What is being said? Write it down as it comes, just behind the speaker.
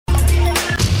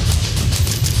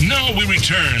Now we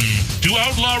return to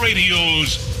Outlaw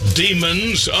Radio's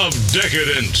Demons of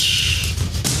Decadence.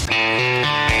 All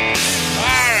right.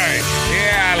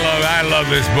 Yeah, I love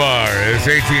this bar. It's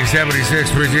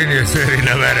 1876 Virginia City,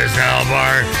 Nevada style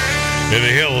bar in the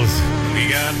hills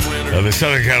of the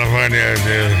Southern California,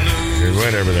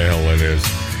 whatever the hell it is.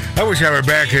 I wish I were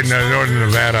back in northern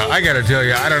Nevada. I got to tell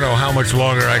you, I don't know how much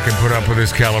longer I can put up with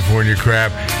this California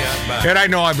crap. And I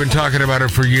know I've been talking about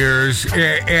it for years.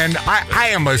 And I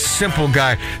am a simple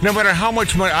guy. No matter how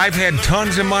much money, I've had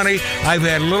tons of money. I've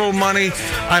had little money.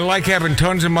 I like having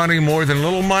tons of money more than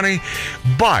little money.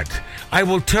 But I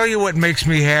will tell you what makes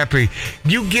me happy.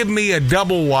 You give me a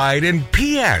double wide, and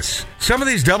P.S., some of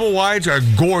these double wides are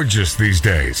gorgeous these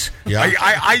days. Yeah.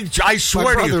 I swear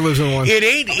My brother to you. lives in one. It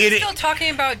ain't. Are we still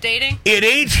talking about dating? It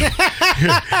ain't.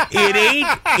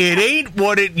 It ain't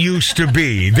what it used to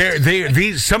be.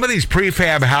 Some of these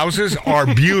prefab houses are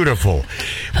beautiful,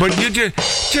 but you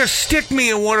just stick me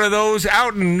in one of those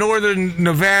out in northern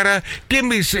Nevada. Give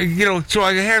me, so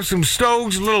I can have some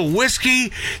stoves, a little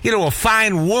whiskey, a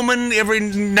fine woman every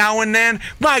now and then.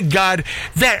 My God,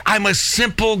 I'm a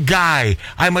simple guy.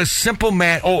 I'm a simple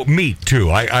man. Oh, meat too.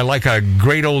 I like a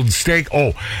great old steak.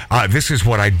 This is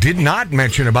what I did not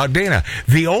mention about Dana.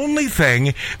 The only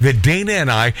thing that Dana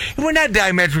and we're not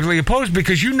diametrically opposed,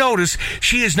 because you notice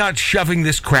she is not shoving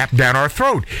this crap down our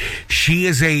throat. She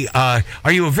is are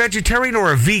you a vegetarian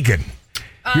or a vegan?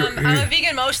 I'm a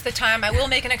vegan most of the time. I will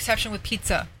make an exception with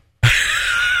pizza.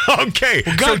 Okay,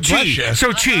 well,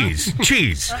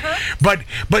 cheese. But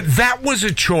that was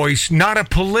a choice, not a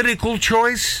political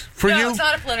choice for you. No, it's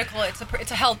not a political.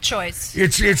 It's a health choice.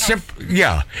 It's simple,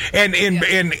 yeah. And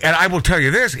I will tell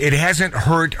you this: it hasn't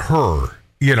hurt her.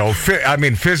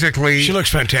 Physically, she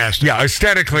looks fantastic. Yeah,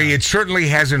 aesthetically, it certainly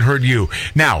hasn't hurt you.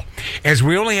 Now, as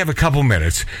we only have a couple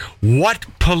minutes, what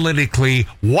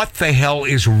the hell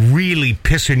is really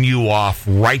pissing you off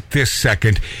right this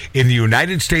second in the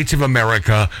United States of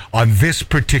America on this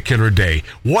particular day?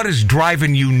 What is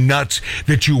driving you nuts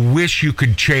that you wish you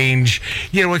could change?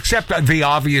 Except the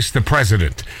obvious, the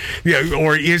president. Yeah,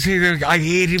 or is he? I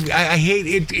hate him. I hate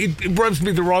it. It rubs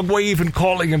me the wrong way even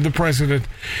calling him the president.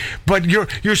 But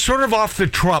you're sort of off the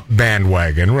Trump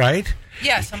bandwagon, right?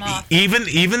 Yes, I'm off.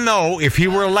 Even though if he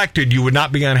were elected, you would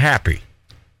not be unhappy.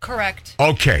 Correct.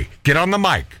 Okay, get on the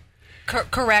mic.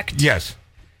 Correct. Yes.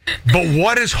 But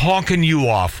what is honking you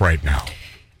off right now?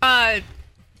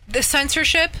 The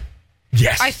censorship.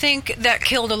 Yes. I think that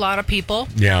killed a lot of people.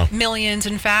 Yeah. Millions,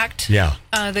 in fact. Yeah.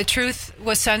 The truth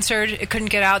was censored. It couldn't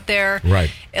get out there.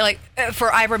 Right. Like for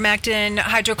ivermectin,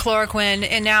 hydrochloroquine,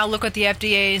 and now look what the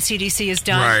FDA and CDC has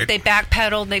done. Right. They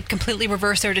backpedaled. They completely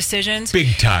reversed their decisions.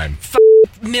 Big time.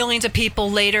 Millions of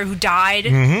people later who died.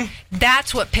 Mm-hmm.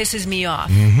 That's what pisses me off.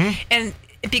 Mm-hmm. And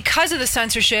because of the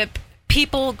censorship,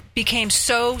 people became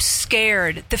so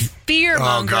scared. The fear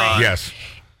mongering. Oh, God. Yes.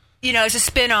 It's a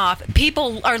spin-off.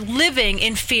 People are living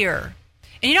in fear.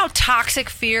 And you know how toxic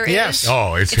fear Yes. is?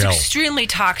 Oh, it's hell. Extremely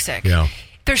toxic. Yeah.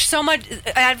 There's so much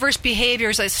adverse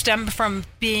behaviors that stem from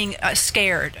being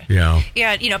scared. Yeah.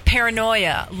 Yeah,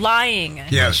 paranoia, lying.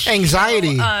 Yes. Hoarding.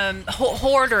 Anxiety.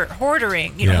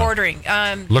 Hoarding.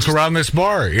 Look around this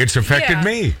bar. It's affected Yeah.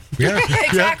 me. Yeah.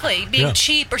 Exactly. Yeah. Being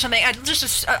cheap or something.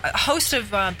 Just a host of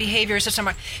behaviors of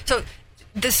someone. So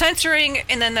the censoring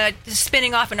and then the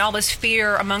spinning off and all this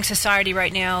fear among society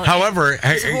right now. However,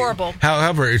 it's horrible.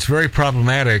 However, it's very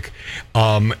problematic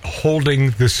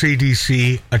holding the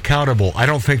CDC accountable. I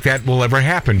don't think that will ever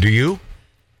happen. Do you?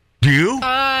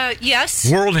 Yes.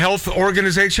 World Health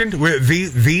Organization,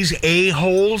 these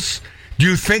a-holes. Do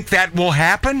you think that will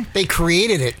happen? They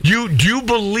created it. Do you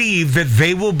believe that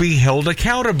they will be held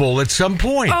accountable at some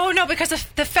point? Oh no, because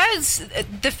the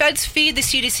feds feed the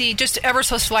CDC just ever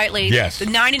so slightly. Yes.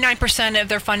 99% of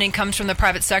their funding comes from the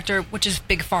private sector, which is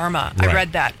big pharma. Right. I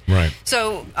read that. Right.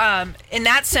 So in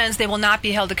that sense, they will not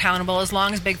be held accountable as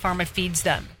long as big pharma feeds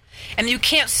them. And you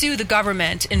can't sue the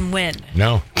government and win.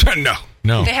 No.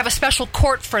 No. They have a special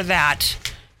court for that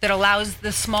allows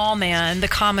the small man, the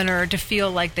commoner, to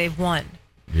feel like they've won.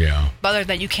 Yeah. Other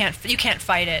than you can't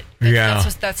fight it. Yeah.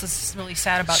 That's what's really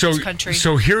sad about this country.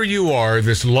 So here you are,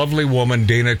 this lovely woman,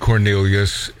 Dana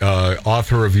Cornelius,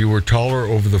 author of You Were Taller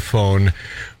Over the Phone,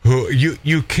 who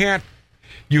you can't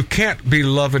be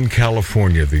loving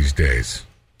California these days.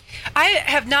 I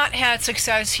have not had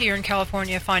success here in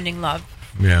California finding love.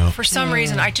 Yeah. For some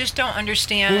reason, I just don't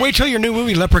understand. Well, wait till your new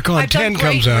movie Leprechaun 10 comes out. I've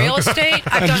done great in real estate.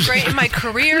 I've done great in my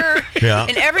career. Yeah.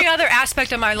 In every other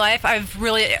aspect of my life,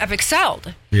 I've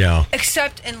excelled. Yeah.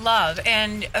 Except in love.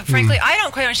 And frankly, I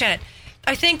don't quite understand it.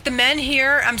 I think the men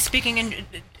here, I'm speaking in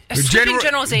a sweeping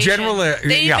generalization.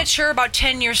 They yeah. mature about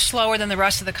 10 years slower than the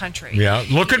rest of the country. Yeah.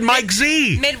 Look at Mike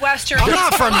Z. Midwestern. I'm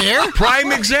not from here.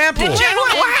 Prime example.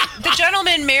 The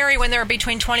gentlemen marry when they're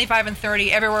between 25 and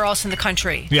 30 everywhere else in the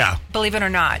country. Yeah. Believe it or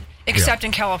not, except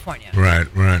in California. Right.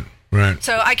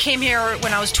 So I came here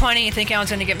when I was 20 thinking I was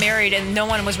going to get married, and no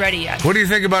one was ready yet. What do you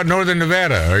think about Northern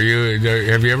Nevada? Have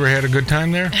you ever had a good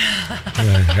time there?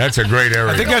 Yeah, that's a great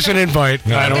area. I think that's an invite.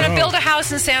 No, I'm going to build a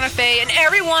house in Santa Fe, and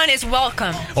everyone is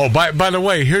welcome. Oh, by the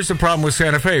way, here's the problem with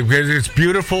Santa Fe, because it's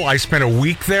beautiful. I spent a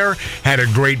week there, had a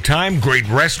great time, great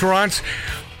restaurants.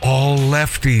 All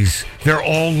lefties. They're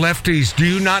all lefties. Do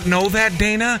you not know that,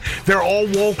 Dana? They're all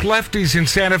woke lefties in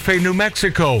Santa Fe, New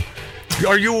Mexico.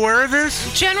 Are you aware of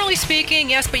this? Generally speaking,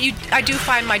 yes, but I do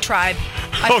find my tribe.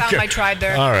 I found my tribe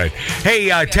there. All right. Hey,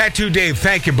 Tattoo Dave,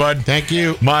 thank you, bud. Thank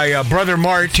you. My brother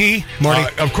Marty.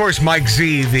 Of course, Mike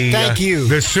Z, Thank you.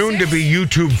 the soon-to-be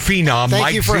YouTube phenom. Thank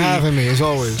Mike you for Z. having me, as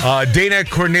always. Dana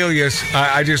Cornelius,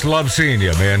 I just love seeing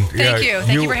you, man. Thank you.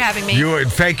 Thank you for having me.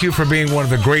 Thank you for being one of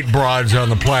the great broads on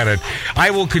the planet.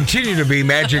 I will continue to be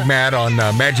Magic Matt on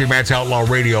Magic Matt's Outlaw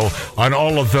Radio on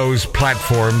all of those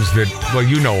platforms that, well,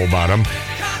 you know about them.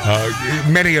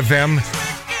 Many of them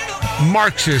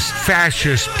Marxist,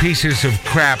 fascist pieces of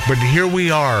crap, but here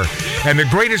we are. And the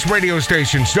greatest radio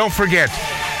stations, don't forget,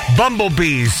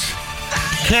 bumblebees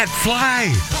can't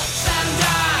fly.